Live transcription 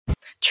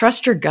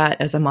trust your gut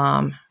as a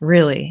mom.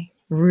 Really,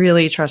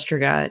 really trust your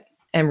gut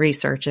and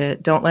research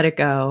it. Don't let it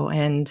go.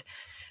 And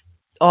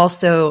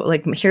also,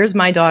 like, here's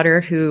my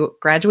daughter who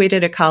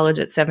graduated at college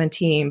at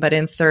 17, but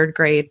in third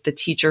grade, the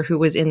teacher who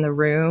was in the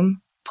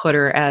room put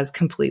her as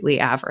completely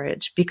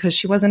average because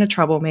she wasn't a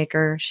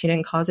troublemaker. She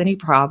didn't cause any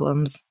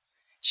problems.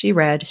 She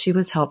read, she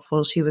was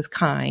helpful, she was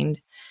kind.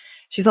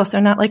 She's also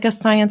not like a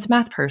science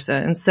math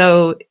person. And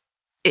so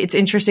it's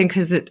interesting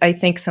because I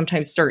think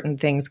sometimes certain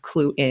things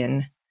clue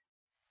in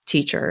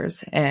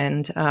teachers.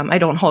 And I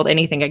don't hold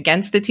anything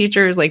against the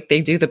teachers. Like,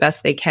 they do the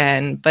best they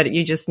can, but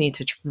you just need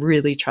to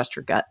really trust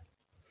your gut.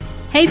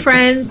 Hey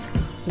friends,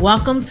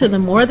 welcome to the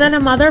More Than a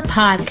Mother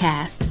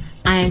podcast.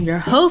 I am your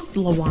host,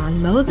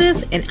 LaJuan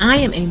Moses, and I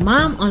am a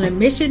mom on a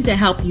mission to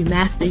help you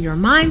master your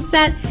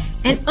mindset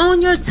and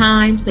own your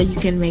time so you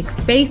can make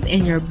space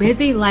in your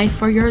busy life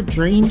for your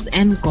dreams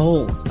and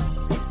goals.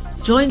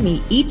 Join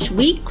me each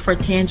week for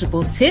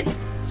tangible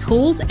tips,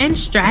 tools, and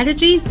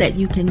strategies that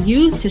you can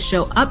use to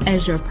show up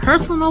as your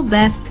personal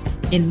best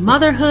in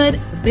motherhood,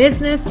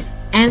 business,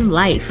 and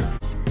life.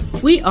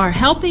 We are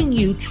helping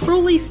you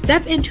truly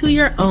step into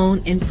your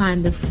own and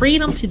find the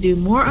freedom to do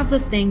more of the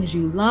things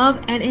you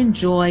love and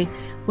enjoy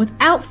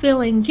without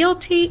feeling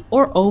guilty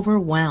or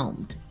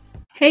overwhelmed.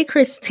 Hey,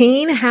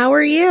 Christine, how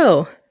are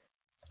you?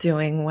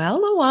 Doing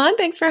well, LaJuan.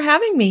 Thanks for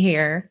having me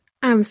here.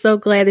 I'm so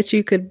glad that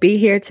you could be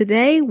here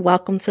today.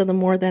 Welcome to the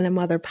More Than a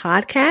Mother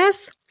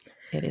podcast.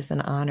 It is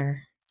an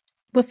honor.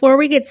 Before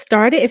we get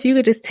started, if you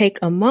could just take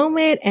a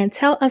moment and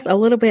tell us a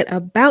little bit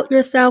about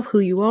yourself, who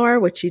you are,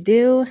 what you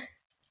do.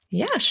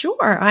 Yeah,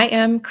 sure. I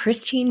am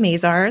Christine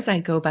Mazars. I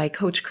go by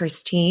Coach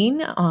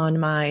Christine on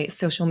my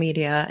social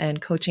media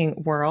and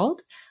coaching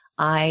world.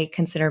 I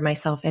consider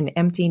myself an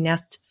empty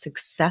nest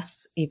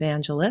success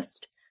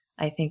evangelist.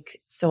 I think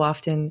so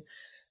often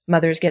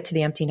mothers get to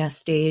the empty nest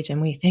stage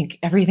and we think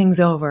everything's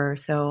over.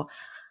 So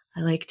I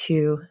like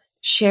to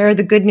share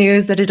the good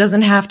news that it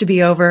doesn't have to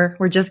be over.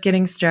 We're just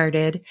getting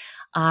started.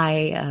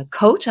 I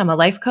coach. I'm a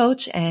life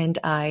coach, and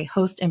I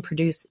host and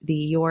produce the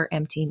Your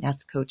Empty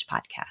Nest Coach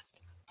podcast.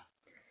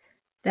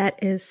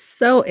 That is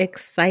so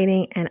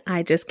exciting, and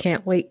I just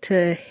can't wait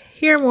to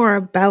hear more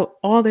about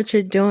all that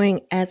you're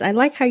doing. As I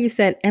like how you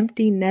said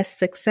empty nest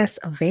success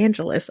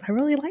evangelist. I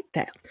really like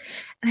that.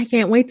 And I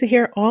can't wait to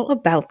hear all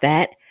about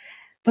that.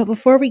 But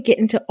before we get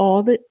into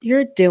all that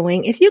you're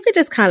doing, if you could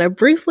just kind of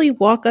briefly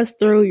walk us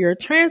through your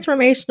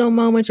transformational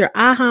moments, your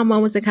aha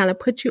moments that kind of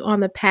put you on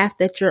the path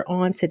that you're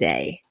on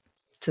today.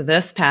 To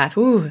this path,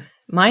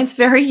 mine's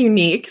very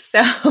unique.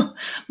 So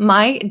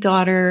my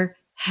daughter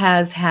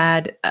has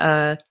had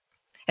an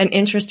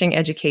interesting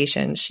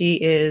education.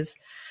 She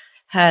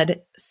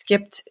had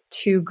skipped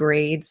 2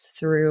 grades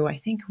through, I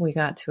think we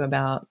got to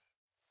about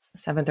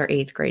 7th or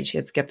 8th grade. She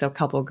had skipped a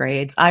couple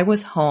grades. I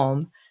was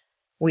home.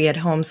 We had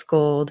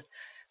homeschooled.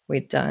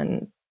 We'd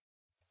done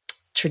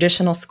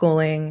traditional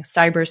schooling,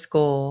 cyber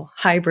school,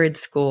 hybrid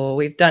school.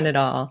 We've done it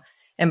all.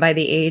 And by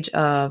the age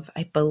of,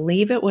 I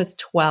believe it was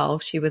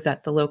 12, she was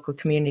at the local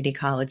community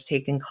college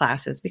taking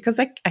classes because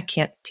I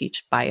can't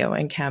teach bio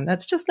and chem.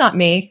 That's just not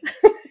me.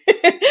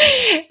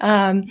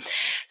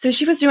 So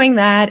she was doing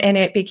that, and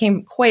it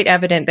became quite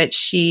evident that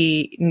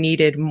she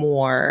needed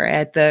more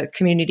at the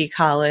community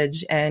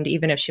college. And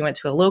even if she went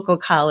to a local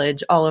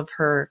college, all of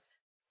her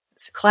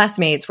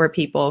classmates were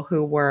people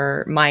who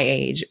were my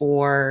age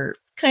or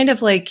kind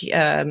of like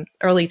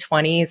early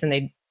 20s, and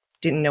they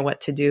didn't know what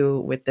to do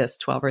with this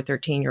 12 or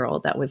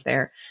 13-year-old that was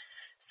there.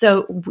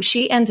 So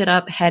she ended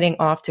up heading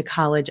off to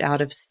college out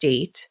of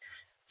state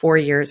 4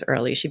 years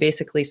early. She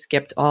basically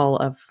skipped all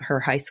of her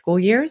high school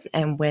years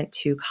and went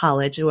to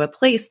college, to a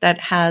place that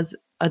has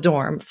a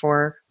dorm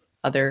for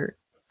other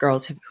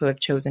girls who have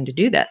chosen to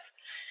do this,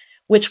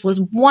 which was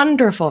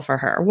wonderful for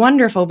her.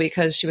 Wonderful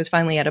because she was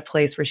finally at a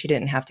place where she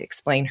didn't have to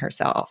explain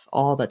herself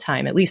all the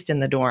time, at least in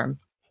the dorm.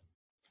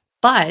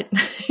 But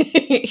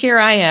here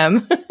I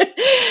am.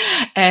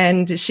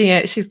 And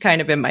she's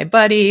kind of been my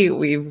buddy.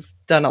 We've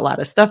done a lot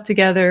of stuff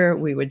together.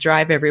 We would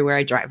drive everywhere.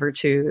 I drive her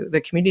to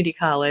the community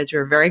college.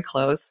 We're very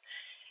close.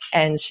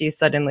 And she's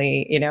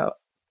suddenly,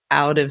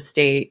 out of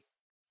state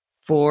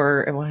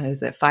for,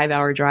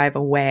 5-hour drive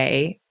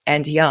away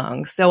and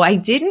young. So I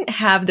didn't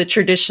have the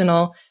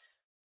traditional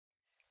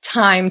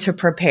time to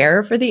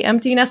prepare for the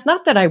empty nest.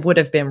 Not that I would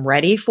have been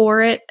ready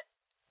for it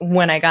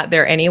when I got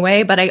there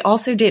anyway, but I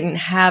also didn't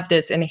have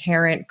this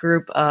inherent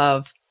group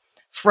of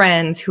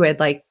friends who had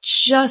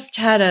just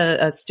had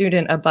a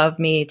student above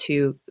me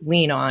to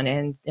lean on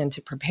and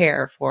to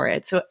prepare for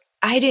it. So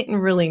I didn't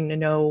really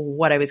know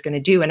what I was going to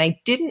do. And I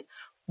didn't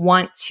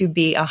want to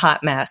be a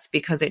hot mess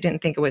because I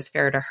didn't think it was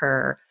fair to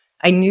her.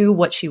 I knew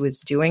what she was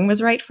doing was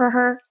right for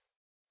her.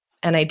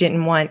 And I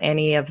didn't want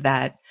any of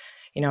that,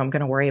 I'm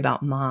going to worry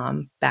about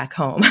mom back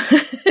home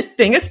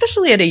thing,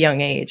 especially at a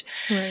young age.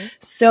 Right.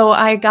 So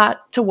I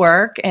got to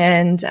work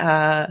and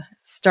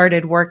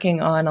started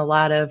working on a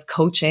lot of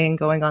coaching,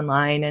 going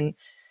online, and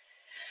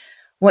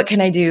what can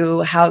I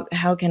do? How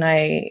can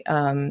I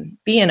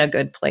be in a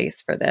good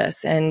place for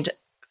this? And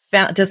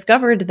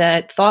discovered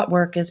that thought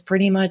work is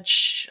pretty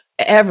much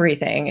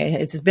everything.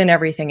 It's been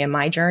everything in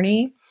my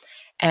journey.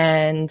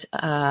 And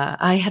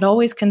I had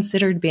always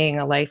considered being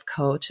a life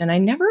coach, and I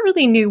never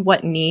really knew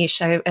what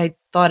niche. I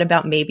thought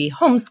about maybe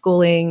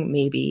homeschooling,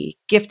 maybe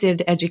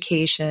gifted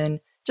education,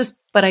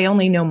 but I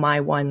only know my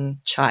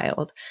one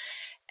child.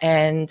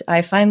 And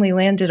I finally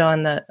landed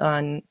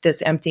on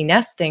this empty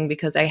nest thing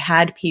because I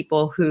had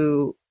people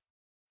who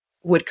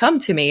would come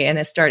to me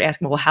and start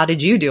asking, well, how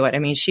did you do it? I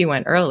mean, she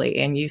went early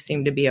and you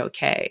seem to be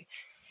okay.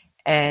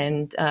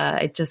 And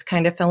it just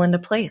kind of fell into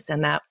place.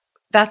 And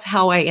that's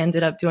how I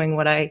ended up doing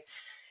what I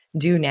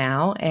do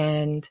now.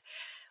 And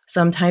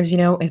sometimes,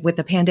 with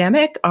the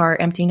pandemic, our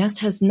empty nest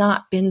has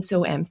not been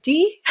so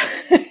empty.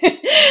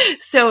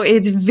 So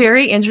it's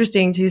very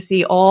interesting to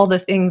see all the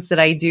things that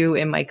I do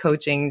in my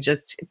coaching,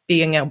 just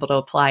being able to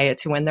apply it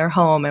to when they're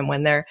home and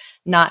when they're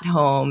not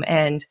home.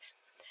 And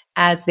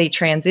as they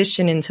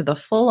transition into the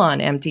full-on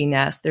empty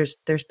nest,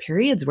 there's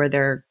periods where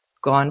they're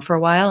gone for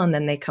a while and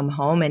then they come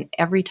home. And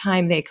every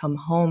time they come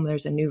home,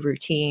 there's a new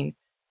routine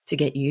to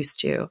get used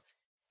to.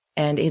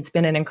 And it's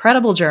been an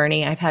incredible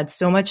journey. I've had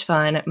so much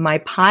fun. My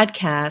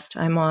podcast,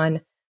 I'm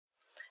on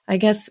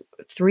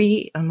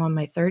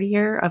my third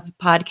year of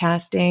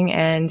podcasting.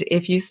 And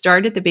if you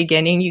start at the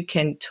beginning, you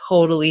can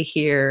totally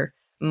hear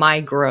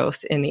my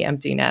growth in the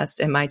empty nest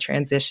and my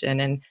transition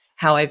and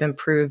how I've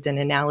improved and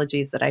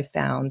analogies that I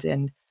found.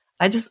 And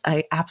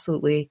I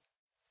absolutely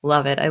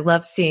love it. I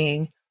love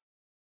seeing,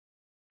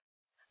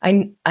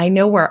 I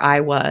know where I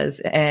was,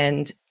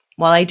 and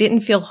while I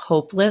didn't feel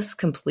hopeless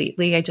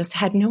completely, I just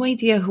had no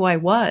idea who I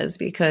was,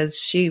 because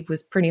she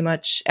was pretty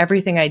much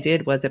everything I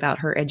did was about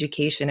her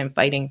education and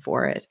fighting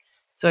for it.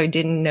 So I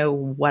didn't know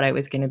what I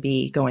was going to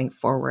be going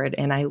forward.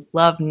 And I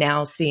love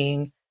now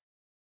seeing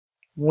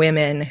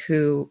women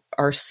who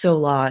are so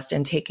lost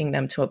and taking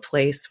them to a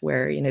place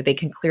where, they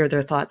can clear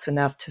their thoughts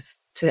enough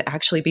to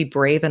actually be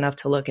brave enough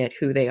to look at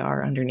who they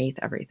are underneath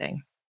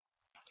everything.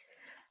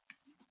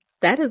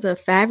 That is a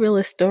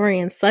fabulous story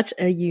and such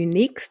a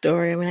unique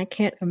story. I mean, I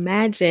can't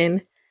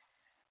imagine,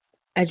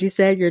 as you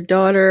said, your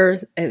daughter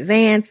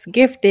advanced,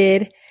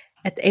 gifted,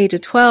 at the age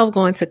of 12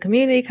 going to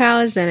community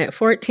college. Then at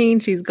 14,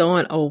 she's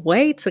going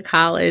away to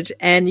college.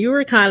 And you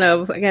were kind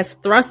of, I guess,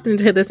 thrust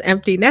into this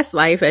empty nest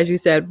life, as you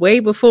said, way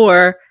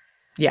before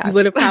you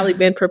would have probably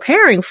been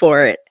preparing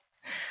for it.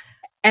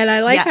 And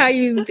I like how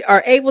you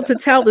are able to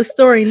tell the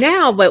story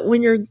now, but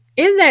when you're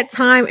in that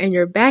time and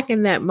you're back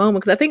in that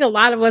moment, because I think a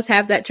lot of us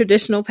have that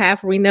traditional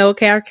path where we know,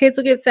 okay, our kids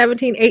will get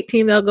 17,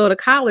 18, they'll go to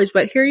college,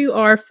 but here you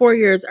are 4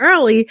 years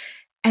early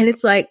and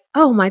it's like,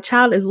 oh, my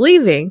child is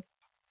leaving.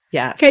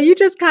 Yes. Can you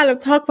just kind of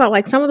talk about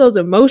like some of those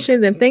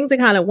emotions and things that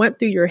kind of went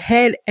through your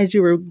head as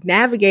you were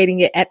navigating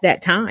it at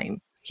that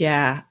time?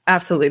 Yeah,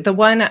 absolutely. The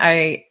one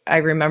I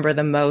remember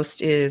the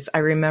most is I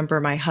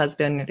remember my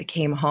husband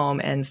came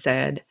home and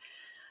said,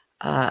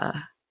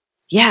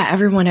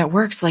 everyone at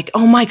work's like,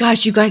 oh my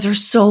gosh, you guys are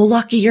so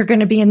lucky you're going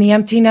to be in the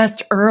empty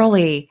nest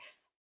early.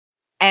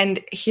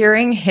 And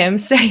hearing him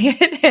say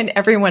it and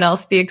everyone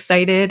else be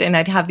excited, and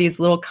I'd have these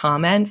little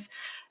comments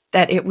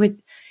that it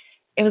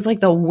was like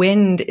the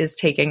wind is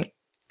taking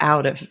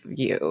out of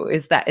you.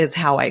 That is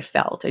how I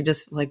felt. I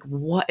just like,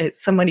 what?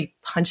 Somebody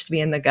punched me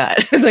in the gut.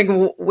 I was like,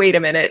 wait a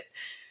minute.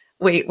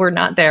 Wait, we're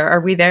not there. Are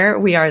we there?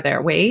 We are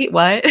there. Wait,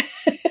 what?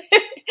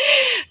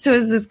 So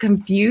it's this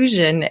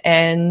confusion,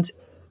 and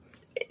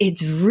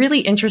it's really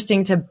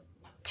interesting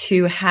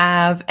to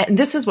have, and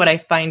this is what I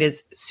find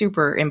is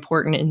super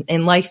important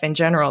in life in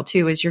general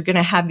too, is you're going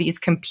to have these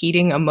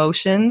competing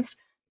emotions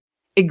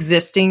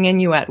existing in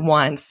you at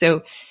once.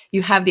 So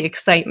you have the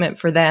excitement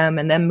for them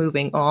and then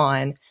moving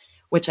on,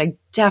 which I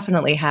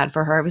definitely had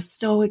for her. I was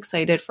so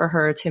excited for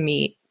her to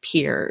meet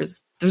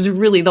peers. There's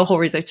really the whole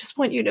reason. I just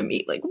want you to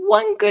meet like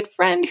one good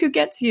friend who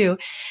gets you.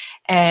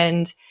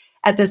 And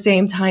at the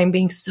same time,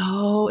 being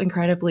so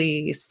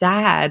incredibly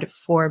sad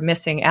for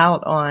missing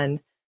out on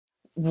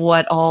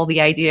what all the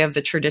idea of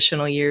the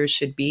traditional years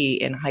should be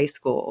in high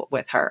school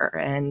with her.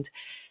 And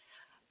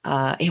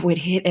it would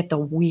hit at the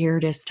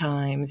weirdest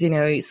times.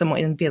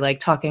 Someone would be like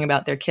talking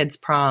about their kid's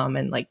prom,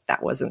 and like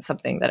that wasn't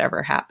something that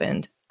ever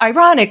happened.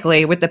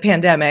 Ironically, with the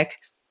pandemic,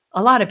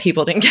 a lot of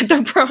people didn't get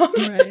their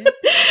proms. Right.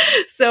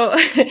 So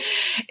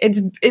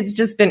it's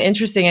just been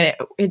interesting, and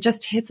it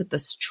just hits at the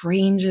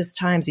strangest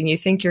times, and you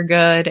think you're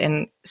good.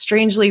 And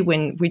strangely,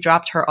 when we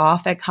dropped her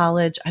off at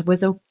college, I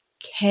was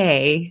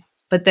okay,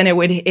 but then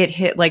it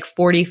hit like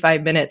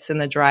 45 minutes in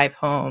the drive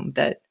home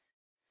that,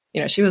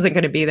 she wasn't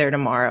going to be there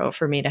tomorrow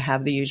for me to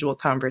have the usual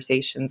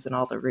conversations and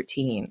all the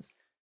routines.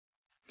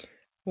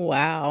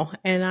 Wow.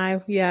 And I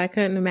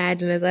couldn't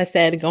imagine, as I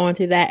said, going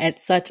through that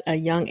at such a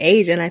young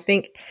age. And I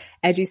think,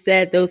 as you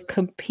said, those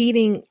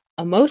competing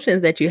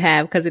emotions that you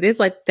have, because it is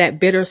like that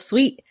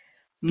bittersweet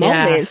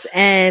moments. Yes.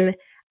 And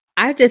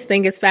I just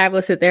think it's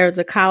fabulous that there's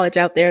a college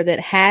out there that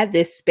had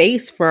this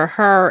space for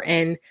her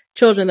and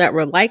children that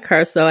were like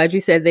her. So as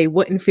you said, they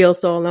wouldn't feel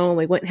so alone.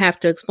 They wouldn't have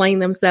to explain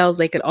themselves.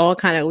 They could all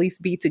kind of at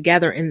least be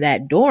together in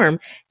that dorm.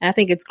 And I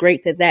think it's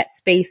great that that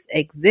space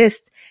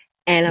exists.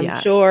 And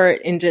I'm sure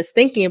in just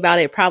thinking about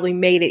it, probably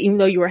made it, even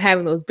though you were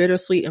having those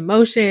bittersweet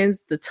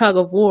emotions, the tug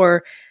of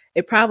war,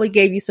 it probably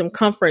gave you some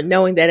comfort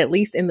knowing that at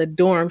least in the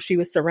dorm, she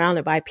was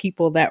surrounded by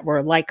people that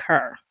were like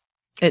her.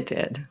 It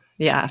did.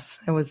 Yes,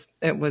 it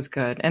was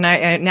good. And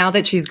I now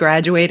that she's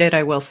graduated,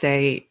 I will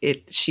say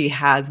she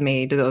has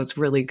made those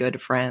really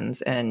good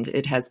friends, and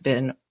it has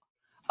been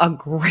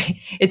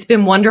it's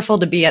been wonderful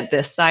to be at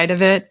this side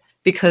of it,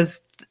 because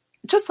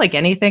just like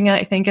anything,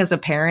 I think as a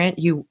parent,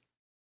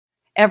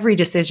 every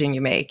decision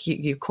you make,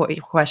 you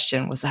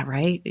question, was that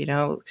right?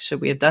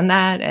 Should we have done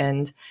that?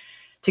 And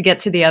to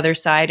get to the other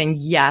side. And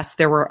yes,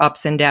 there were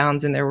ups and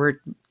downs, and there were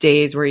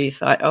days where you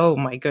thought, oh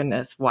my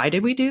goodness, why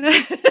did we do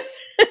this?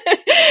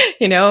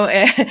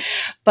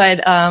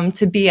 But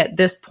to be at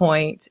this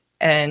point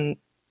and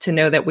to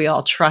know that we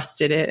all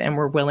trusted it and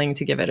were willing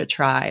to give it a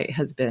try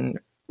has been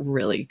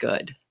really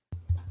good.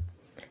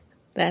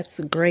 That's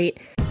great.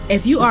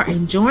 If you are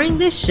enjoying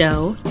this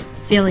show,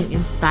 feeling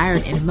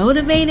inspired and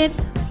motivated,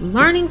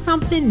 learning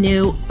something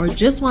new, or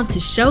just want to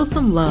show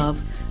some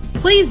love,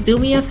 please do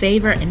me a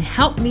favor and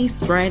help me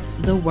spread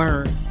the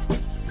word.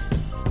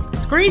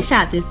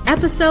 Screenshot this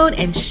episode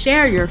and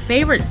share your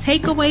favorite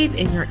takeaways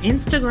in your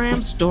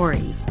Instagram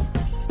stories.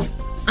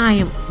 I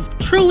am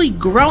truly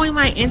growing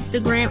my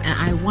Instagram, and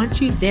I want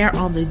you there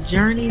on the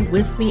journey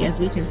with me as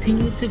we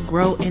continue to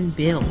grow and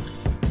build.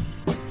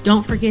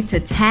 Don't forget to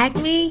tag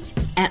me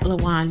at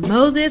Lawan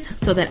Moses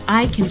so that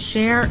I can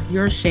share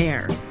your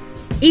share.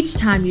 Each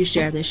time you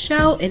share this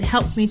show, it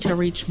helps me to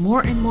reach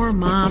more and more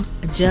moms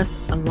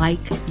just like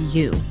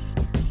you.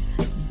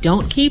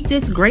 Don't keep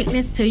this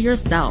greatness to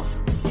yourself.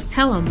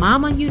 Tell a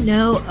mama you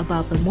know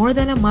about the More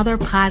Than a Mother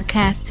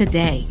podcast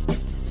today.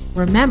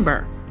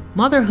 Remember,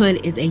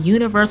 motherhood is a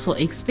universal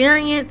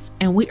experience,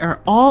 and we are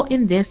all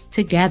in this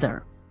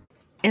together.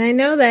 And I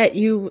know that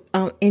you,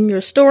 in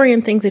your story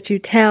and things that you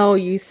tell,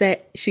 you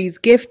said she's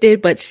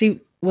gifted, but she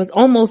was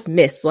almost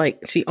missed.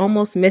 Like, she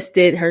almost missed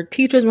it. Her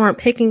teachers weren't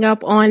picking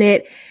up on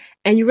it.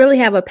 And you really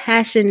have a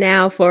passion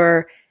now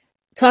for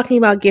talking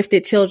about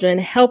gifted children,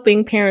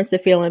 helping parents to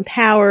feel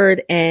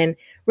empowered, and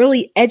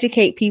really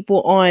educate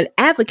people on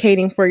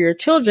advocating for your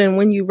children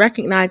when you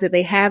recognize that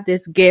they have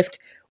this gift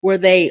where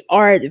they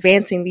are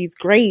advancing these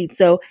grades.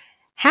 So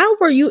how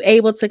were you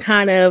able to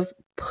kind of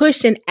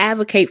push and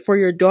advocate for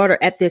your daughter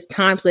at this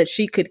time so that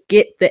she could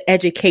get the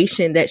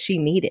education that she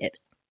needed?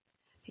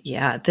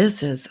 Yeah,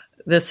 this is,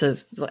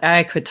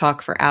 I could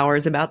talk for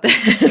hours about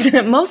this,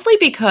 mostly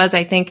because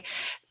I think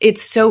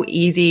it's so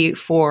easy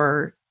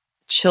for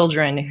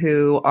children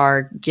who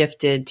are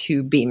gifted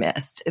to be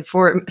missed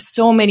for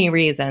so many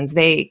reasons.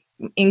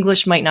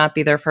 English might not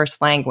be their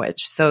first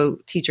language, so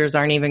teachers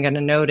aren't even going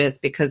to notice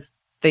because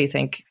they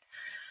think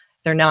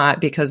they're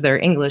not, because their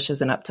English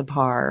isn't up to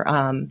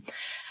par.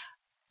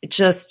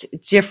 Just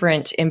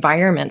different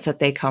environments that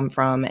they come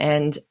from.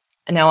 And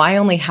now I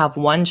only have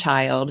one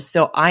child,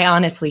 so I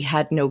honestly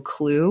had no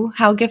clue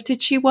how gifted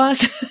she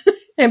was.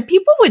 And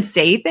people would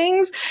say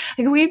things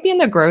like, we'd be in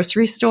the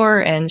grocery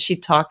store and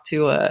she'd talk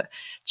to a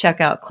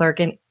checkout clerk,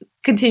 and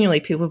continually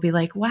people would be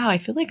like, wow, I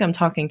feel like I'm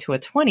talking to a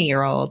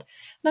 20-year-old.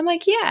 And I'm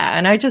like, yeah.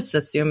 And I just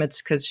assume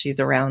it's because she's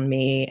around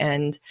me.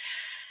 And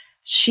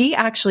she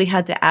actually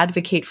had to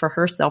advocate for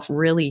herself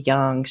really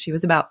young. She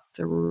was about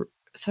mid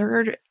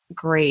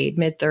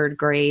third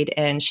grade.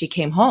 And she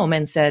came home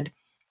and said,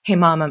 hey,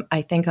 Mom,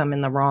 I think I'm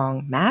in the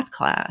wrong math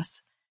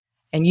class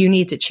and you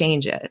need to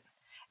change it.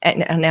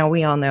 And now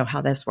we all know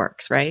how this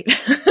works, right?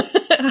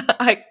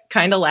 I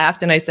kind of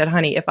laughed and I said,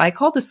 honey, if I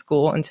call the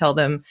school and tell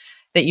them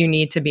that you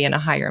need to be in a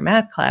higher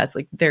math class,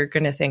 like, they're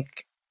going to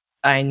think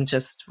I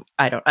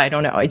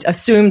don't know. I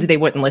assumed they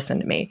wouldn't listen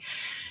to me.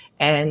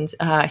 And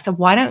I said,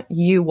 why don't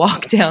you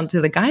walk down to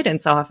the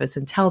guidance office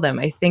and tell them?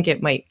 I think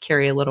it might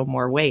carry a little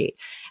more weight.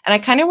 And I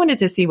kind of wanted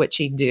to see what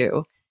she'd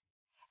do.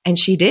 And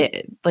she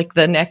did. Like,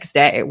 the next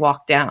day, I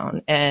walked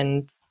down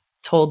and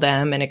told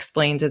them and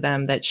explained to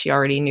them that she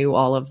already knew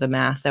all of the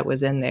math that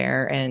was in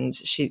there. And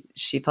she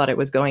thought it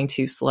was going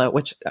too slow,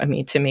 which, I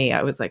mean, to me,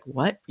 I was like,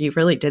 what? You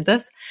really did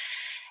this?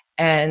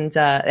 And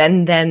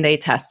then they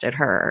tested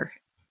her.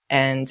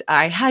 And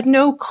I had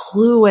no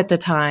clue at the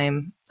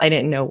time. I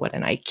didn't know what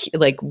an IQ,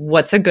 like,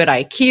 what's a good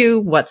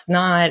IQ, what's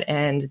not.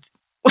 And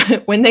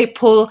when they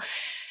pull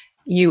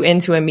you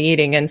into a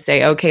meeting and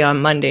say, okay,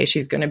 on Monday,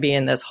 she's going to be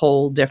in this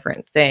whole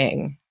different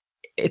thing,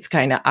 it's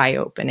kind of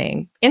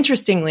eye-opening.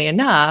 Interestingly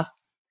enough,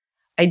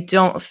 I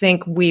don't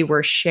think we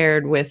were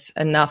shared with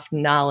enough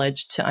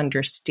knowledge to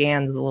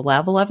understand the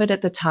level of it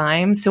at the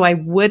time. So I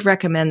would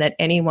recommend that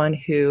anyone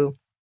who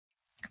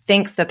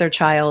thinks that their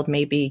child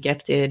may be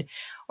gifted,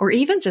 or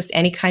even just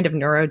any kind of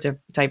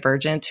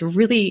neurodivergent, to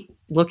really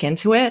look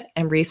into it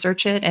and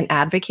research it and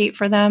advocate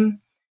for them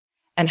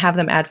and have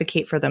them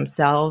advocate for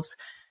themselves.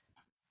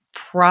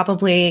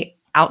 Probably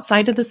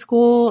outside of the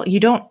school,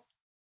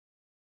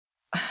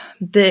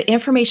 the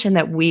information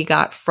that we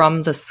got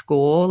from the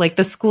school, like,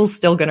 the school's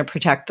still going to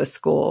protect the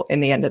school in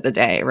the end of the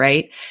day,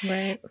 right?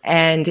 Right.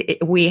 And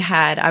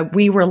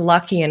we were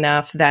lucky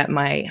enough that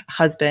my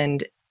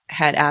husband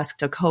had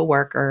asked a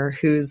coworker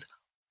whose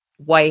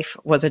wife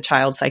was a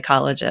child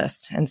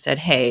psychologist and said,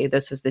 hey,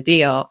 this is the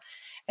deal.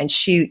 And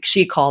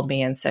she called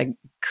me and said,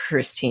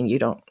 Christine, you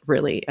don't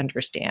really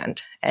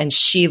understand. And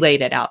she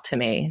laid it out to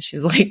me.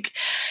 She's like,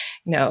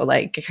 no,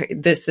 like,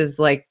 this is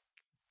like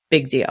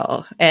big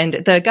deal. And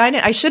the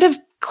guidance, I should have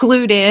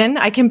clued in.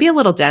 I can be a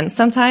little dense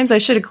sometimes. I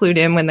should have clued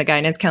in when the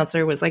guidance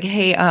counselor was like,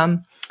 hey,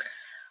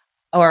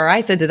 or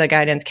I said to the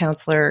guidance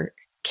counselor,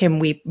 can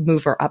we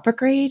move her up a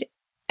grade?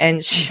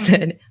 And she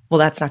said, well,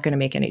 that's not going to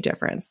make any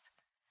difference.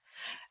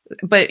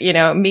 But, you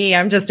know, me,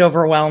 I'm just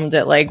overwhelmed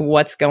at like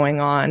what's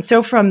going on.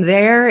 So from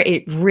there,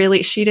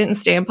 she didn't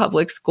stay in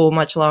public school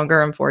much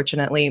longer,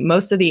 unfortunately.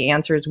 Most of the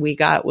answers we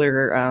got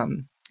were,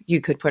 you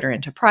could put her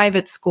into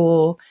private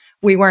school.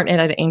 We weren't at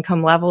an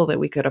income level that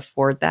we could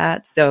afford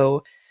that.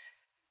 So,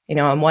 you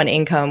know, on one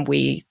income,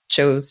 we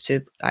chose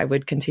I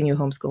would continue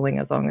homeschooling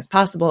as long as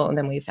possible. And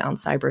then we found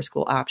cyber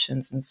school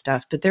options and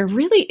stuff. But there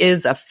really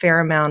is a fair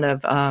amount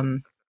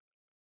of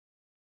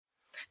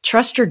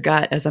trust your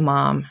gut as a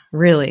mom,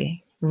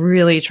 really.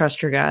 Really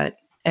trust your gut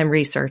and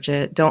research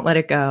it. Don't let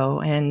it go.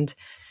 And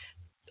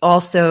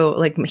also,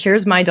 like,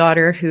 here's my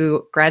daughter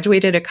who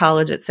graduated at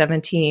college at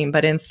 17,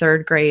 but in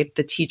third grade,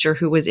 the teacher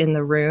who was in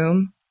the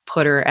room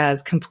put her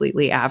as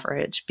completely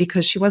average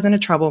because she wasn't a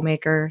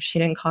troublemaker. She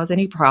didn't cause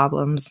any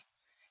problems.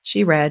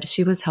 She read,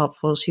 she was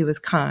helpful, she was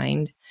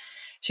kind.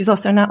 She's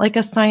also not like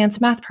a science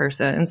math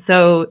person. And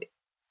so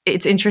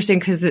it's interesting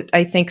because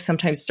I think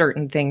sometimes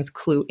certain things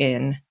clue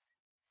in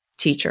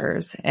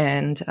teachers.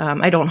 And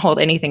I don't hold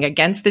anything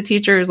against the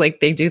teachers.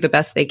 Like, they do the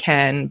best they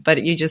can,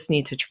 but you just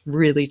need to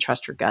really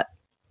trust your gut.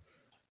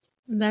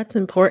 That's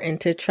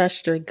important, to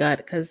trust your gut,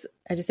 because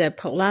I just said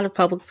a lot of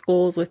public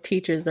schools with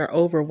teachers, they're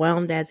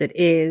overwhelmed as it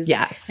is.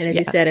 Yes. And as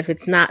you said, if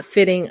it's not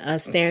fitting a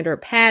standard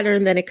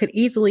pattern, then it could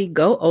easily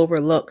go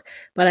overlooked.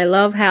 But I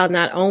love how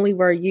not only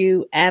were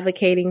you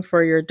advocating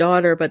for your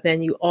daughter, but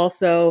then you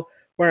also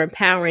were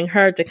empowering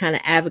her to kind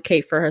of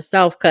advocate for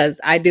herself. Because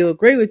I do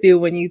agree with you,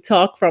 when you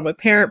talk from a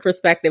parent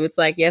perspective, it's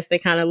like, yes, they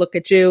kind of look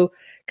at you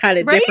kind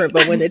of different,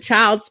 but when the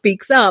child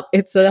speaks up,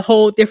 it's a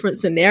whole different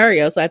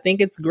scenario. So I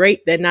think it's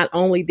great that not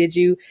only did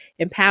you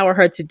empower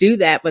her to do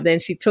that, but then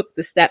she took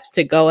the steps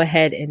to go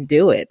ahead and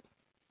do it.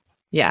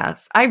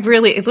 Yes. I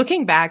really,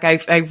 looking back,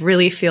 I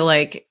really feel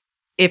like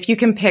if you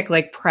can pick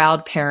like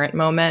proud parent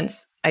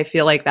moments, I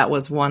feel like that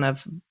was one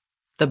of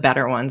the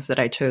better ones that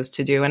I chose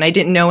to do. And I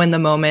didn't know in the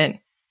moment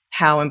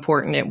how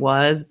important it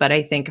was, but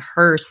I think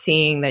her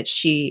seeing that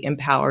she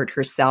empowered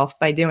herself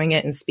by doing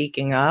it and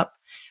speaking up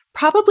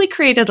probably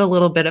created a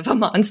little bit of a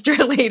monster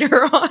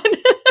later on.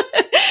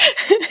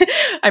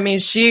 I mean,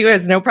 she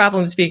has no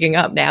problem speaking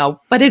up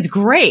now, but it's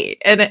great.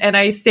 And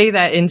I say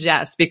that in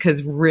jest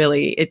because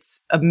really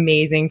it's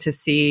amazing to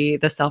see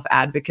the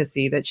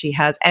self-advocacy that she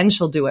has, and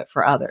she'll do it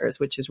for others,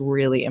 which is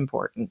really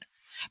important.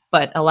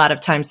 But a lot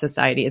of times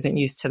society isn't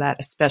used to that,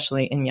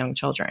 especially in young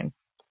children.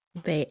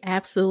 They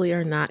absolutely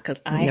are not,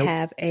 because I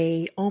have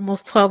a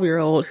almost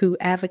 12-year-old who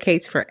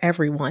advocates for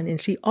everyone,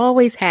 and she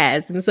always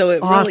has. And so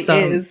it really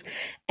is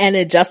an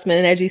adjustment.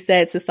 And as you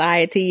said,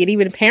 society and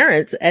even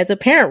parents, as a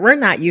parent, we're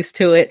not used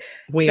to it.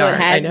 It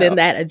has been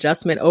that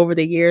adjustment over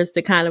the years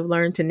to kind of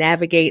learn to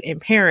navigate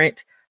and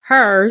parent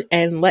her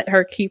and let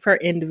her keep her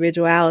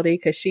individuality,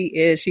 because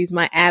she's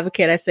my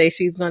advocate. I say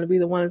she's going to be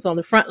the one that's on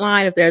the front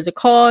line. If there's a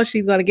cause,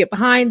 she's going to get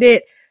behind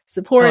it,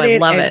 support it,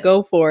 and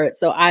go for it.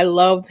 So I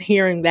love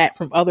hearing that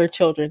from other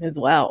children as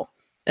well.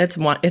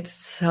 It's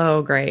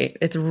so great.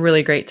 It's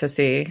really great to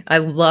see. I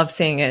love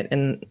seeing it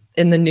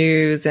in the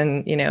news,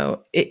 and you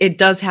know, it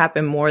does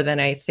happen more than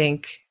I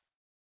think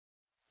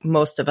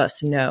most of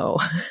us know.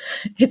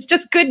 It's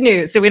just good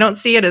news, so we don't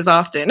see it as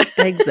often.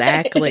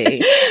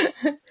 Exactly.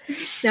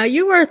 Now,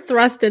 you were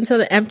thrust into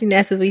the empty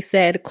nest, as we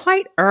said,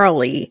 quite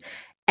early.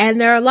 And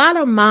there are a lot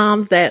of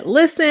moms that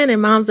listen and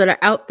moms that are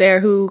out there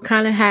who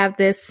kind of have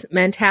this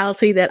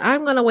mentality that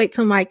I'm going to wait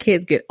till my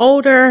kids get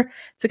older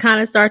to kind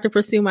of start to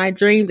pursue my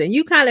dreams. And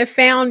you kind of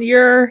found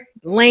your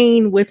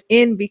lane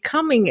within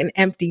becoming an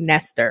empty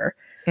nester.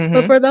 Mm-hmm.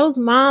 But for those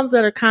moms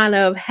that are kind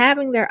of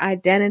having their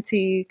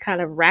identity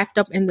kind of wrapped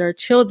up in their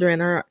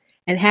children,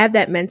 and have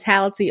that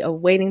mentality of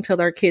waiting till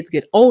their kids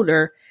get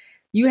older,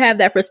 you have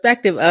that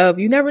perspective of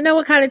you never know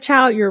what kind of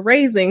child you're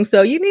raising.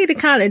 So you need to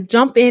kind of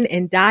jump in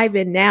and dive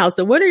in now.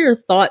 So what are your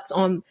thoughts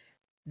on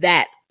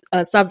that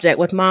subject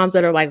with moms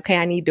that are like, okay,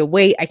 I need to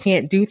wait. I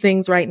can't do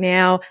things right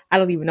now. I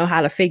don't even know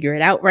how to figure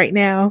it out right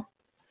now.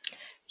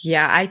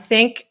 Yeah, I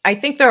think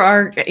there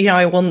are, you know,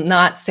 I will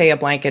not say a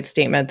blanket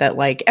statement that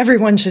like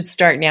everyone should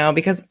start now,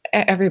 because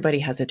everybody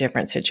has a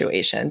different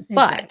situation.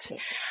 Exactly.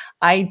 But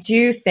I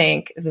do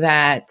think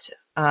that,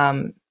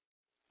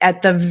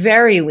 at the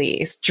very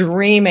least,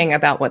 dreaming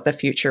about what the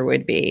future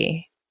would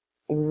be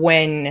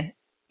when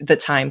the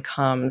time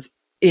comes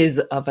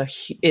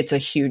it's a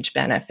huge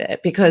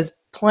benefit, because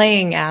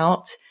playing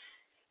out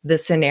the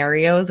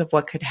scenarios of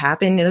what could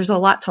happen, there's a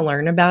lot to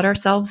learn about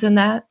ourselves in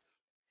that.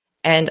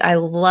 And I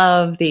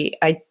love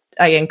I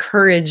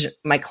encourage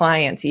my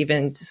clients,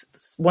 even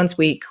once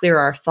we clear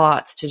our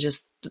thoughts, to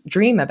just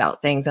dream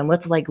about things and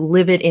let's like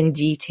live it in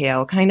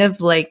detail. Kind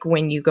of like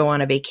when you go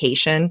on a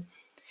vacation.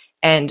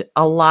 And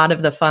a lot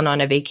of the fun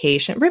on a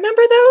vacation,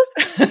 remember those?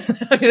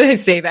 I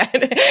say that.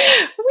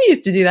 We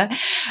used to do that.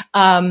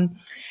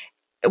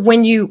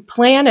 When you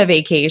plan a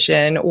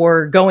vacation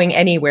or going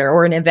anywhere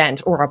or an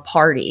event or a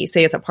party,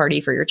 say it's a party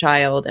for your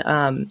child,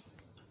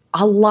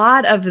 a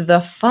lot of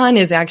the fun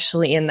is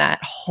actually in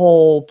that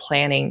whole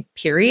planning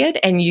period.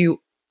 And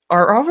you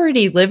are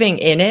already living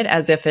in it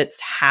as if it's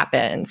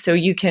happened. So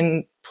you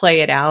can play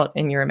it out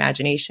in your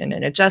imagination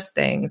and adjust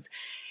things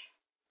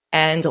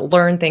and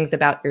learn things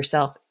about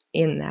yourself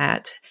in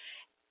that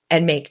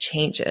and make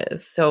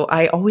changes. So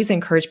I always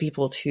encourage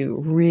people to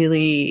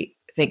really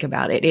think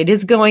about it. It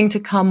is going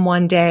to come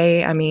one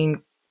day. I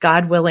mean,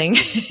 God willing,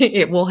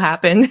 it will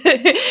happen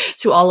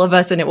to all of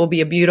us and it will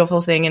be a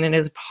beautiful thing. And it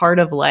is part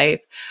of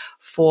life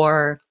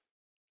for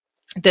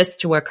this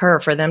to occur,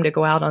 for them to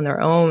go out on their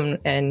own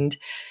and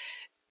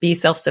be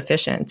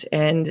self-sufficient.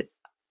 And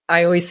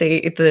I always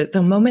say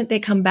the moment they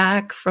come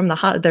back from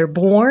they're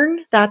born,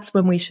 that's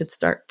when we should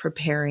start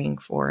preparing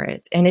for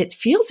it. And it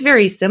feels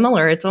very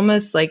similar. It's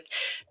almost like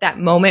that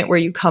moment where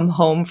you come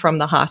home from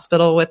the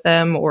hospital with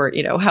them or,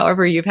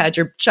 however you've had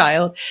your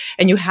child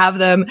and you have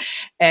them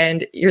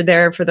and you're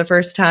there for the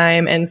first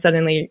time and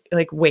suddenly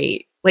like,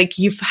 wait, like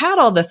you've had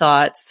all the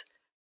thoughts,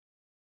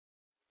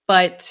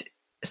 but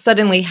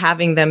suddenly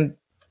having them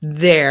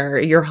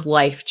there, your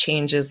life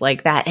changes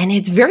like that. And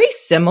it's very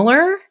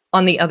similar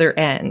on the other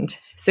end.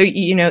 So,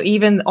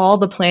 even all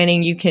the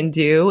planning you can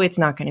do, it's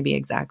not going to be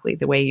exactly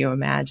the way you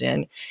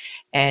imagine.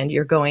 And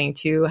you're going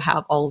to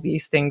have all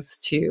these things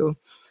to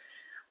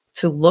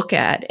look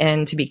at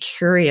and to be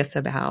curious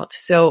about.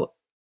 So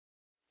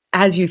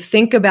as you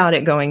think about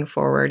it going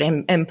forward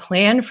and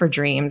plan for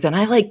dreams, and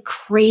I like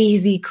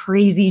crazy,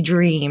 crazy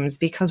dreams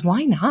because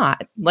why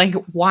not? Like,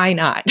 why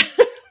not?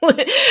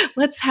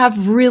 Let's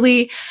have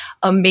really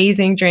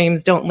amazing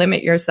dreams. Don't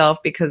limit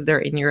yourself because they're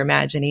in your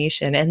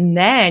imagination. And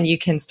then you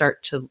can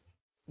start to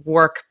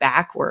work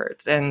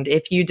backwards. And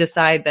if you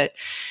decide that,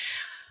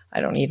 I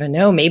don't even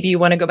know, maybe you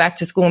want to go back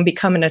to school and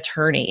become an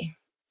attorney.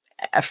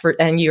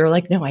 And you're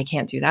like, no, I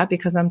can't do that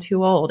because I'm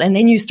too old. And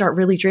then you start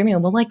really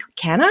dreaming, well, like,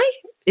 can I?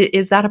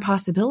 Is that a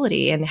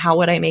possibility? And how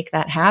would I make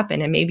that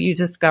happen? And maybe you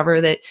discover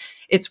that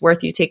it's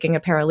worth you taking a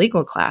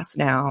paralegal class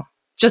now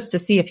just to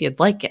see if you'd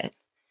like it.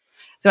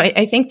 So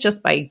I think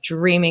just by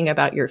dreaming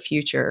about your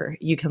future,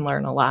 you can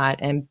learn a lot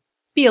and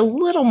be a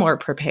little more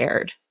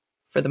prepared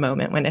for the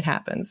moment when it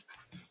happens.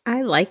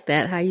 I like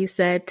that, how you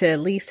said to at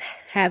least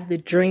have the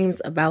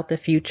dreams about the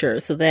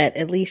future so that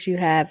at least you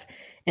have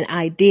an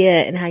idea,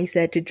 and how you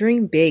said to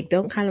dream big.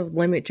 Don't kind of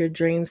limit your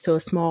dreams to a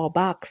small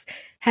box.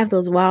 Have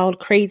those wild,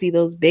 crazy,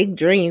 those big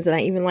dreams. And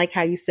I even like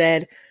how you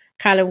said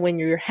kind of when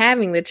you're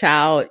having the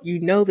child,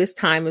 this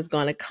time is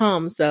going to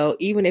come. So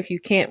even if you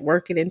can't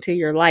work it into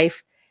your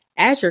life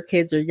as your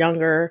kids are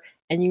younger,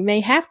 and you may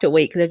have to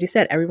wait, because as you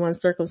said,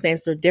 everyone's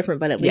circumstances are different,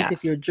 but at least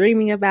if you're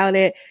dreaming about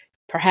it,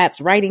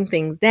 perhaps writing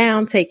things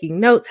down, taking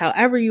notes,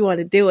 however you want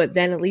to do it,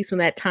 then at least when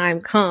that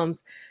time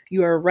comes,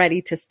 you are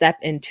ready to step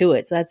into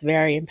it. So that's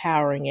very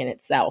empowering in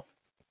itself.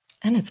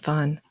 And it's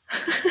fun.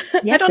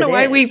 Yes, I don't know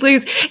why we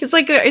lose. It's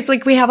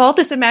like we have all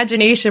this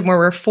imagination where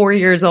we're 4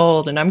 years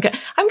old and I'm going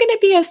to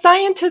be a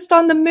scientist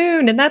on the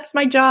moon and that's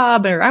my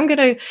job, or I'm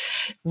going to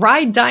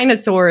ride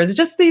dinosaurs.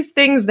 Just these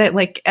things that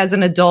like as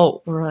an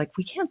adult, we're like,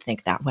 we can't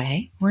think that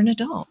way. We're an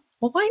adult.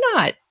 Well, why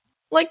not?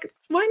 Like,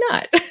 why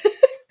not?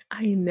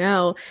 I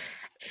know.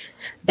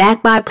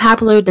 Backed by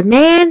popular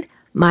demand,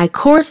 my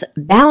course,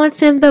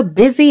 Balancing the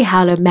Busy,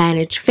 How to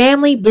Manage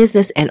Family,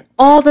 Business, and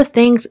All the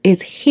Things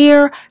is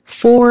here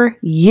for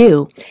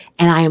you.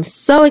 And I am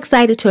so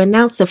excited to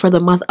announce that for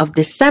the month of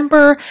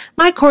December,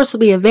 my course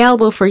will be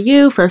available for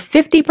you for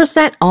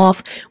 50%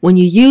 off when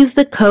you use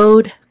the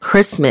code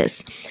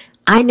Christmas.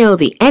 I know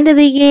the end of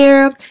the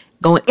year,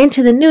 going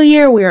into the new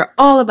year, we are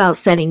all about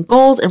setting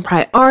goals and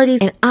priorities,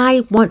 and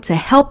I want to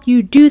help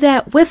you do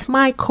that with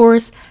my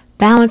course,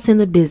 Balancing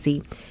the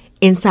Busy.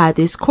 Inside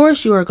this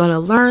course, you are going to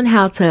learn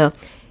how to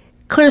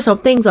clear some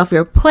things off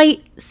your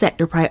plate, set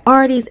your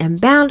priorities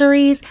and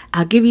boundaries.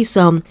 I'll give you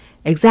some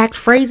exact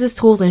phrases,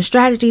 tools, and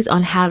strategies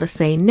on how to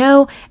say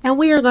no, and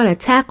we are going to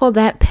tackle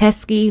that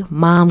pesky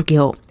mom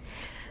guilt.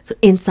 So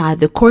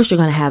inside the course, you're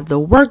going to have the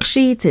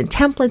worksheets and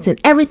templates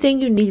and everything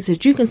you need so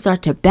that you can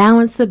start to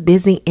balance the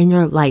busy in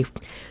your life.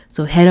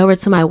 So head over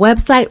to my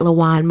website,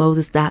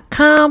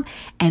 LawanMoses.com,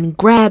 and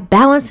grab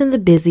Balancing the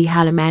Busy,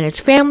 How to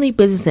Manage Family,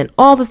 Business, and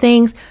All the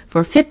Things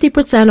for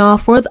 50%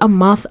 off for the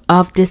month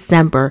of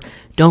December.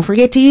 Don't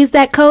forget to use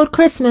that code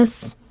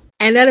Christmas.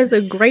 And that is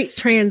a great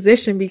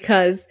transition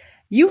because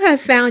you have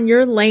found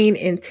your lane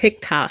in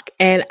TikTok,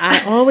 and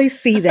I always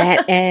see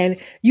that, and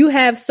you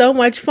have so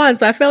much fun.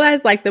 So I feel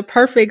that's like the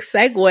perfect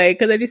segue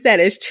because, as you said,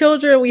 as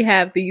children, we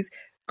have these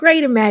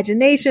great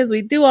imaginations.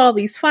 We do all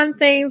these fun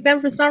things.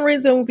 Then for some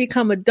reason, when we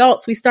become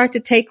adults, we start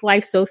to take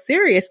life so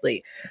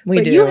seriously.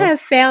 But you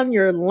have found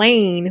your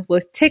lane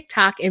with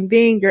TikTok and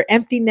being your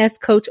empty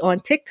nest coach on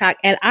TikTok.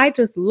 And I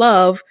just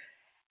love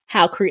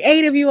how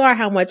creative you are,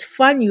 how much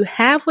fun you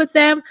have with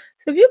them.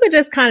 So if you could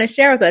just kind of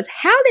share with us,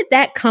 how did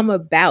that come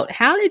about?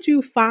 How did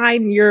you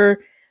find your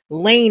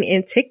lane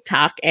in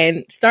TikTok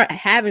and start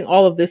having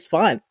all of this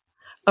fun?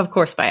 Of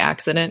course, by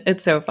accident.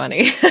 It's so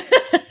funny.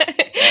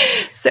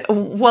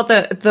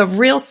 The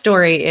real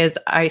story is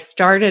I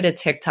started a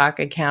TikTok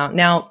account.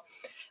 Now,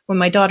 when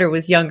my daughter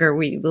was younger,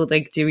 we would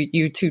like do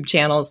YouTube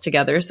channels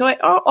together. So I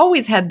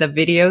always had the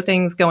video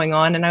things going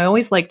on, and I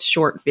always liked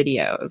short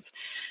videos.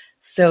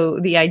 So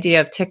the idea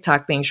of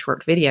TikTok being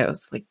short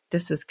videos, like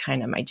this is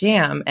kind of my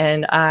jam.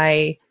 And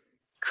I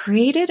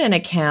created an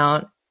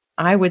account,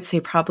 I would say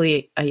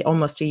probably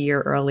almost a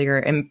year earlier,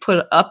 and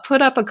put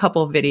up a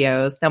couple of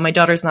videos. Now my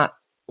daughter's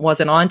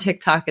wasn't on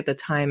TikTok at the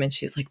time, and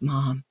she's like,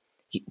 "Mom,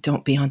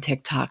 don't be on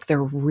TikTok.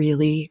 They're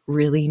really,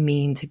 really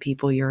mean to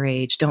people your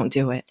age. Don't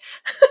do it."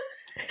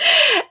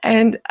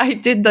 And I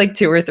did like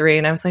 2 or 3,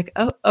 and I was like,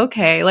 "Oh,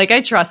 okay." Like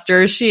I trust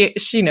her. She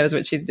knows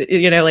what she's,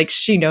 like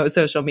she knows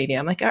social media.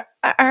 I'm like,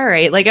 all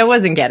right. Like I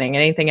wasn't getting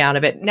anything out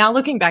of it. Now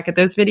looking back at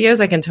those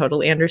videos, I can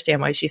totally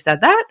understand why she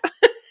said that.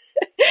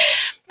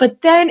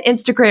 But then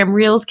Instagram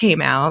Reels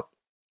came out.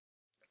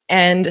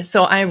 And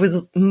so I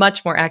was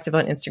much more active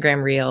on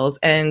Instagram Reels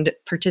and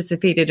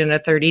participated in a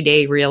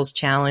 30-day Reels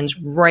challenge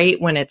right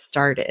when it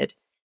started.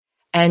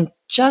 And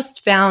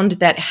just found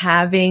that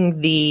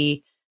having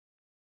the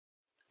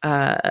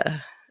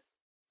I'm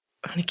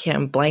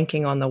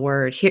blanking on the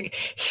word.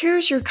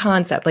 Here's your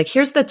concept. Like,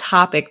 here's the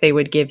topic they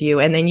would give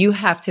you, and then you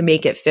have to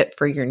make it fit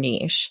for your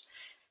niche.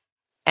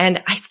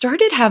 And I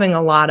started having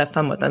a lot of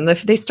fun with them.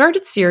 They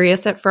started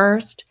serious at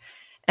first,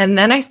 and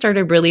then I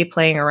started really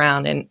playing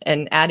around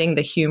and adding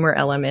the humor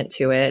element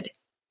to it,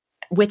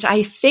 which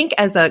I think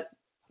as a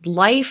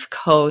life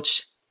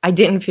coach, I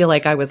didn't feel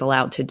like I was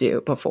allowed to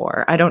do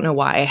before. I don't know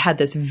why. I had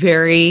this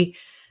very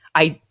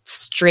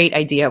straight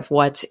idea of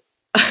what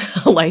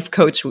a life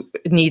coach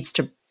needs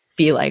to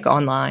be like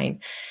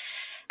online.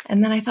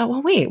 And then I thought,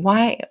 well, wait,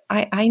 why?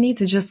 I need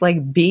to just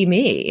like be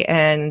me.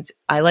 And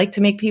I like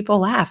to make people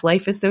laugh.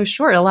 Life is so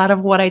short. A lot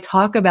of what I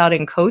talk about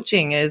in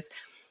coaching is,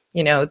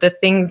 the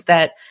things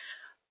that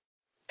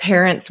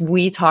parents,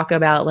 we talk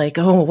about, like,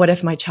 oh, what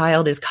if my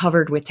child is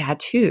covered with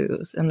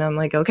tattoos? And I'm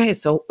like, okay,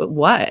 so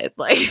what?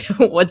 Like,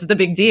 what's the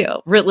big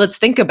deal? Let's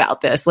think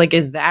about this. Like,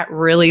 is that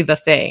really the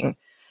thing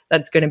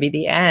that's going to be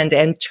the end?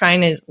 And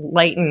trying to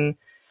lighten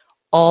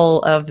all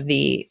of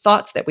the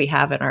thoughts that we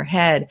have in our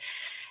head.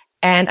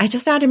 And I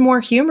just added more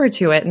humor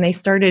to it, and they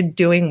started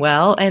doing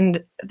well.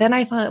 And then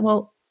I thought,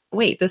 well,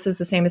 wait, this is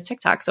the same as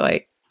TikTok. So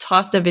I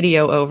tossed a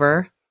video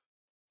over,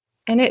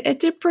 and it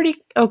did pretty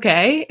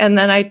okay. And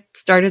then I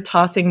started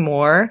tossing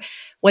more.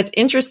 What's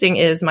interesting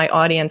is my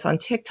audience on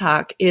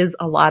TikTok is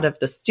a lot of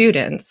the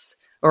students,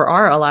 or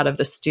are a lot of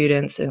the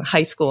students in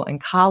high school and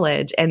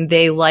college, and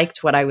they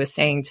liked what I was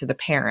saying to the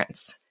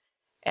parents.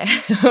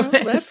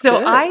 Oh, so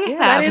good. I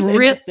that is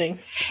interesting.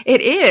 It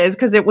is,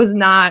 because it was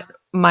not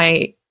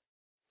my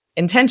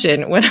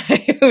intention when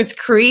I was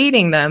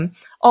creating them.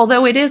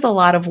 Although it is a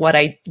lot of when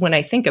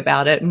I think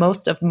about it,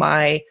 most of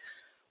my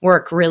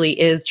work really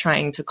is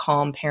trying to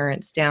calm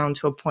parents down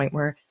to a point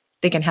where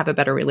they can have a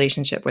better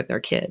relationship with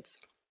their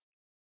kids.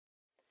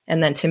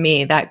 And then to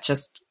me, that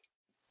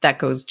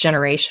goes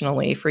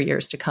generationally for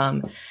years to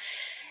come.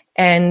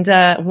 And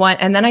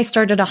then I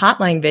started a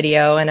hotline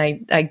video, and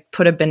I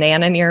put a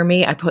banana near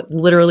me. I put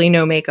literally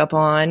no makeup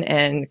on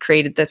and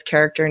created this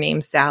character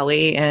named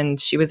Sally,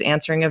 and she was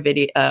answering a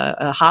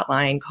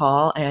hotline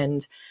call,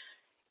 and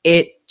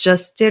it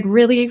just did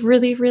really,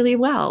 really, really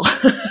well.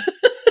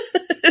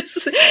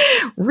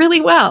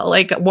 Really well,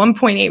 like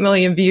 1.8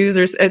 million views,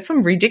 or it's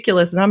some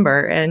ridiculous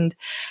number. And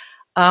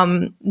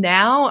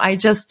now I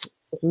just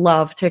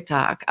love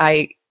TikTok.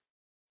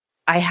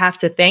 I have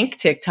to thank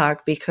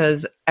TikTok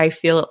because I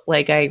feel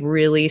like I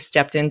really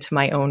stepped into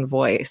my own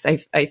voice.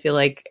 I feel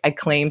like I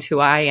claimed who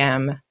I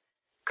am.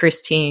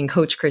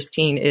 Coach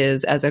Christine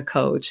is as a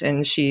coach,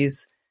 and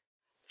she's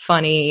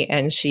funny,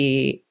 and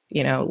she,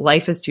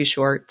 life is too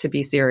short to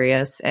be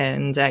serious.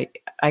 And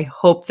I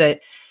hope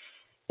that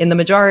in the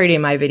majority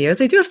of my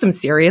videos, I do have some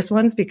serious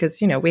ones because,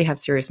 we have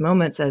serious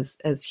moments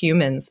as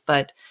humans,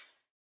 but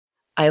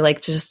I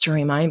like to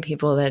remind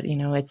people that,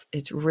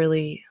 it's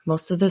really,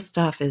 most of this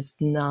stuff is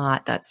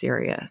not that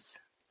serious.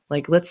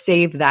 Like, let's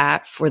save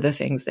that for the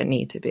things that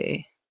need to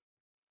be.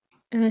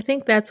 And I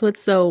think that's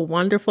what's so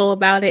wonderful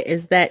about it,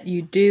 is that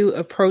you do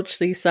approach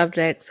these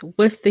subjects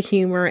with the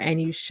humor,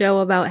 and you show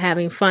about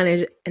having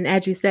fun. And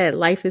as you said,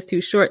 life is too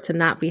short to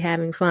not be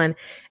having fun.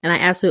 And I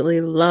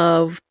absolutely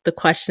love the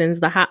questions,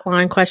 the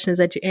hotline questions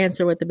that you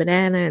answer with the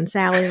banana and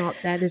Sally and all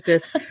that. Is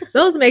just,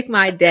 those make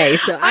my day.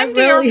 So I'm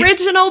the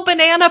original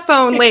banana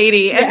phone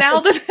lady. And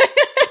now it's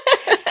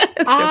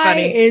so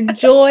funny. I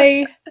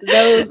enjoy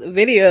those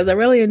videos. I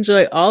really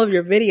enjoy all of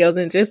your videos, and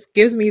it just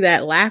gives me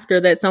that laughter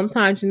that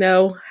sometimes,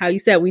 how you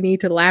said we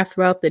need to laugh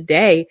throughout the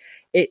day.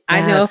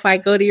 I know if I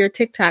go to your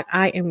TikTok,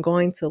 I am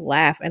going to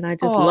laugh. And I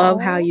just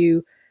love how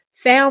you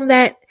found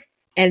that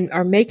and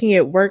are making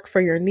it work for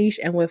your niche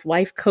and with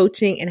life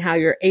coaching, and how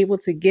you're able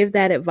to give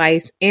that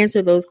advice,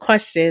 answer those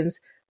questions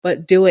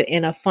but do it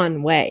in a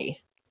fun way.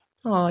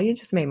 Oh, you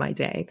just made my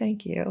day.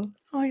 Thank you.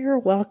 Oh, you're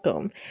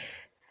welcome.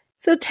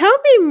 So tell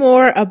me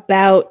more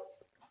about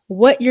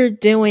what you're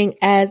doing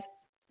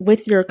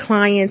with your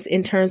clients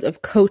in terms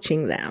of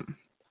coaching them.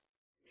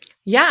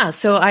 Yeah.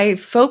 So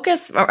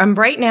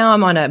right now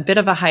I'm on a bit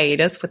of a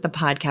hiatus with the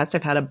podcast.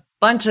 I've had a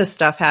bunch of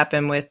stuff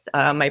happen with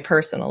my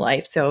personal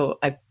life. So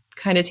I've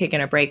kind of taken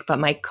a break, but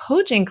my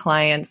coaching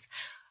clients,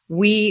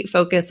 we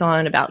focus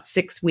on about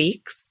 6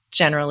 weeks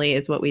generally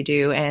is what we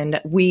do.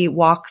 And we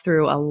walk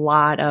through a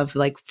lot of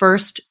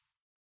first,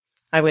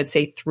 I would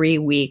say 3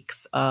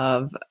 weeks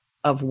of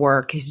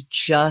work is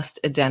just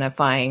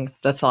identifying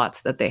the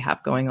thoughts that they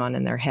have going on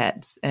in their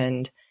heads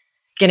and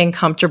getting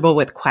comfortable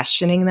with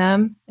questioning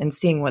them and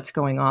seeing what's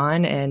going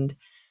on. And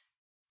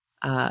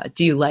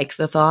do you like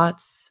the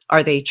thoughts?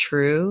 Are they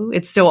true?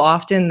 It's so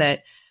often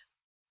that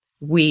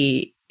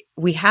we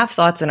have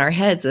thoughts in our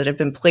heads that have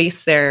been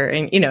placed there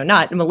and,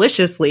 not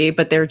maliciously,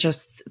 but they're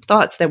just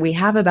thoughts that we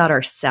have about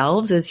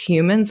ourselves as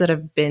humans that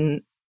have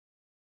been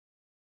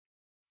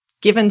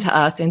given to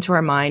us into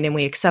our mind, and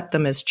we accept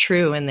them as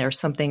true. And there's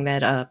something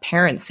that a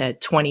parent said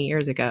 20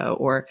 years ago,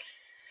 or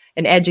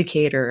an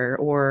educator,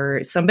 or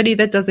somebody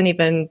that doesn't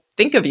even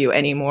think of you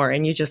anymore.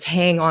 And you just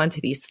hang on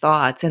to these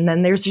thoughts. And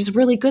then there's these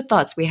really good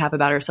thoughts we have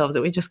about ourselves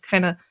that we just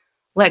kind of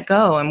let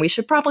go. And we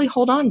should probably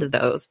hold on to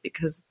those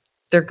because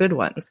they're good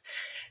ones.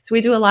 So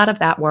we do a lot of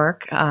that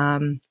work.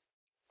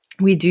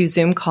 We do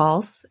Zoom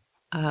calls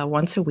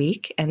once a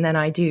week. And then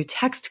I do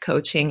text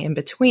coaching in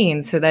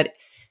between so that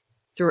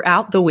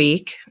throughout the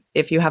week,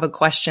 if you have a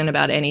question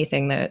about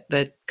anything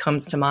that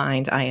comes to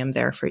mind, I am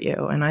there for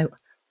you. And I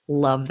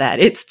love that.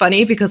 It's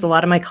funny because a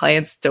lot of my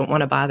clients don't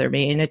want to bother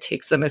me, and it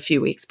takes them a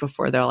few weeks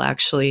before they'll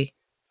actually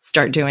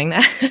start doing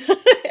that.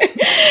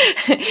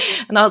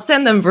 And I'll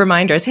send them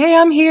reminders. Hey,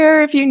 I'm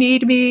here if you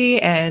need me.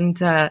 And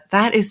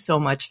that is so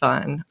much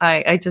fun.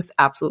 I just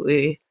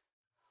absolutely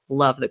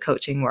love the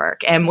coaching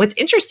work. And what's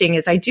interesting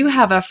is I do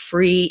have a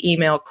free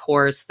email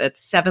course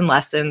that's 7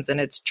 lessons, and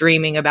it's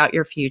dreaming about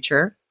your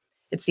future.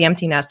 It's the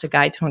Empty Nest, a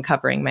guide to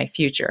uncovering my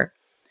future.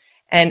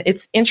 And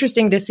it's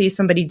interesting to see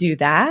somebody do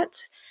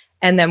that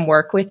and then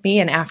work with me.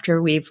 And after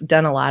we've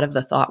done a lot of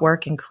the thought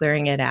work and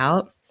clearing it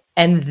out,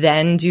 and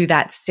then do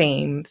that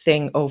same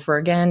thing over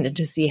again, and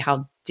to see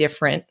how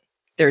different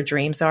their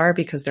dreams are,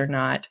 because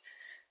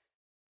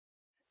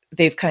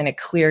they've kind of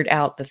cleared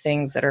out the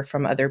things that are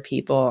from other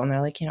people. And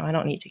they're like, I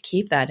don't need to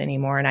keep that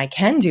anymore. And I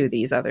can do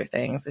these other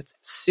things. It's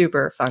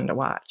super fun to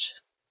watch.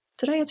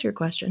 Did I answer your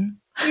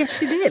question?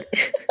 Yes, you did.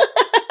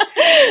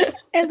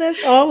 And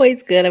that's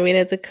always good. I mean,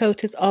 as a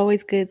coach, it's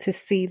always good to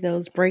see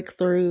those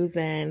breakthroughs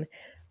and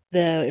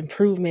the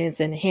improvements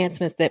and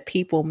enhancements that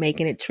people make.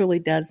 And it truly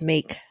does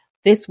make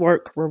this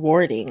work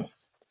rewarding.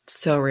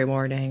 So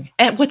rewarding.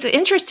 And what's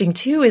interesting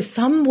too is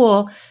some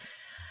will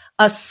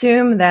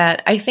assume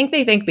that, I think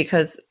they think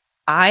because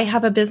I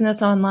have a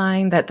business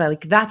online that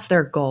that's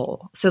their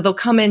goal. So they'll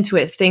come into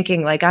it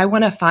thinking I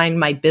want to find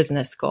my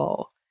business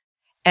goal.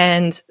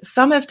 And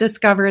some have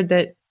discovered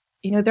that,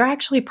 they're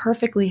actually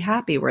perfectly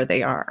happy where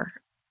they are.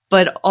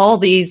 But all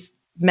these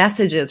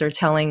messages are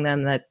telling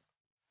them that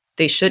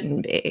they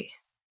shouldn't be.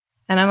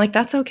 And I'm like,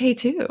 that's okay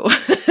too.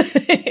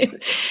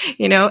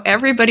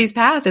 Everybody's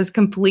path is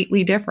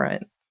completely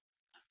different.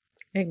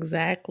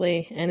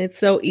 Exactly. And it's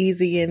so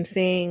easy in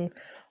seeing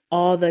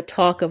all the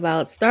talk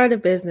about start a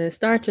business,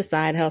 start your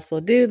side hustle,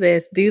 do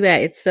this, do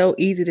that. It's so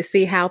easy to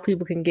see how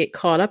people can get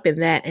caught up in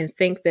that and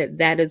think that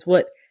that is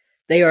what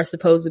they are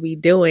supposed to be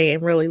doing,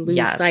 and really lose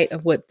sight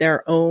of what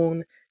their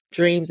own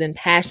dreams and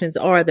passions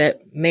are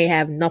that may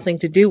have nothing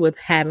to do with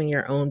having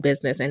your own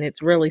business. And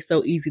it's really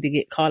so easy to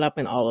get caught up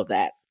in all of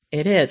that.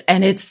 It is.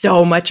 And it's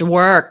so much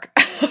work.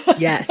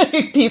 Yes.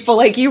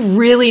 People you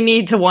really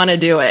need to want to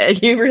do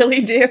it. You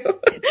really do.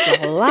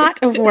 It's a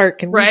lot of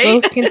work, and we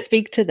both can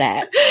speak to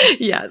that.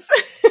 Yes.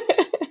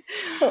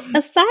 So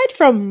aside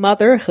from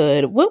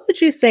motherhood, what would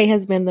you say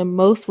has been the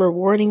most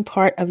rewarding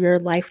part of your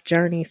life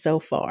journey so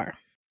far?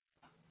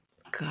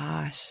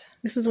 Gosh.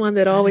 This is one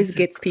that always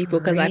gets people,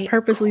 because I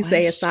purposely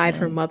say aside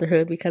from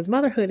motherhood, because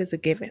motherhood is a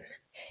given.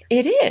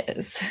 It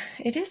is.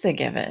 It is a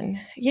given.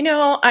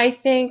 I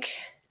think,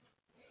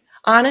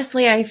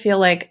 honestly, I feel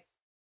like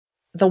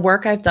the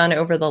work I've done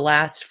over the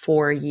last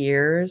 4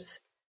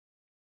 years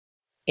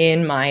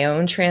in my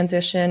own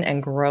transition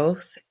and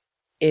growth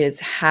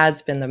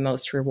has been the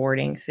most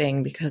rewarding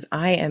thing, because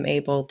I am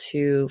able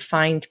to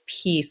find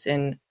peace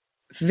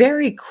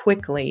very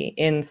quickly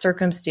in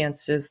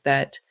circumstances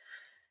that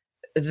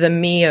the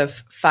me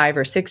of 5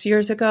 or 6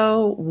 years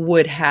ago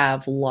would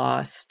have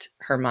lost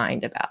her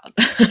mind about.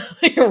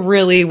 It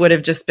really would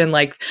have just been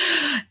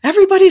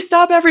everybody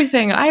stop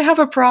everything. I have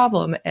a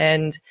problem.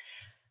 And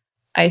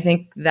I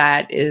think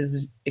that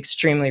is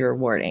extremely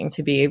rewarding,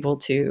 to be able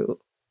to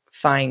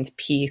find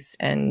peace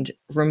and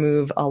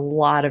remove a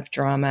lot of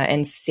drama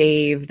and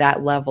save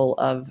that level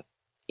of,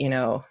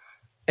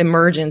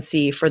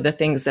 emergency for the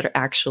things that are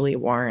actually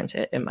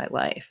warranted in my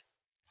life.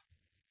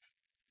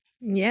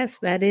 Yes,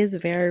 that is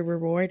very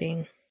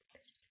rewarding.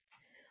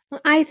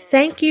 Well, I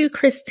thank you,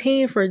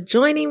 Christine, for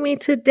joining me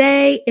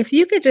today. If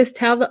you could just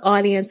tell the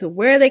audience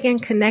where they can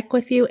connect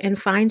with you and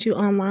find you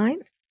online.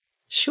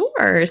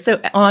 Sure.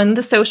 So on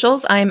the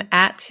socials, I'm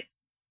at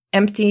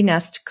Empty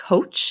Nest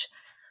Coach.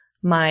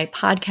 My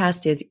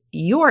podcast is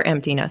Your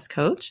Empty Nest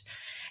Coach.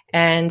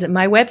 And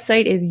my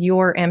website is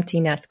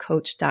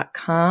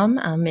youremptynestcoach.com.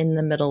 I'm in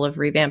the middle of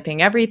revamping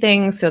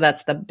everything, so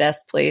that's the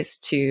best place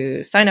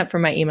to sign up for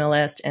my email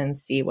list and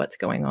see what's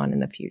going on in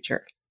the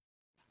future.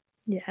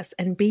 Yes,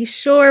 and be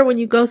sure when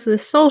you go to the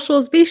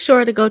socials, be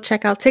sure to go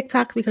check out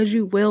TikTok because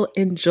you will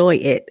enjoy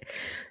it.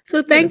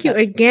 So thank you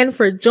again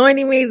for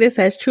joining me. This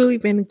has truly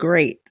been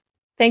great.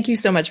 Thank you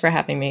so much for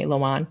having me,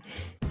 Lawan.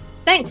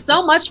 Thanks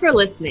so much for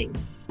listening.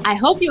 I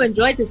hope you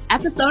enjoyed this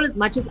episode as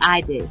much as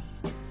I did.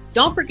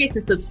 Don't forget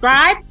to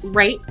subscribe,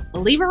 rate,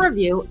 leave a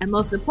review, and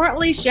most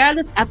importantly, share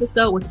this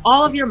episode with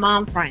all of your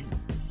mom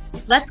friends.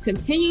 Let's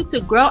continue to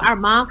grow our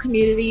mom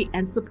community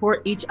and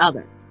support each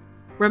other.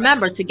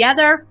 Remember,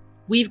 together,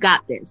 we've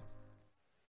got this.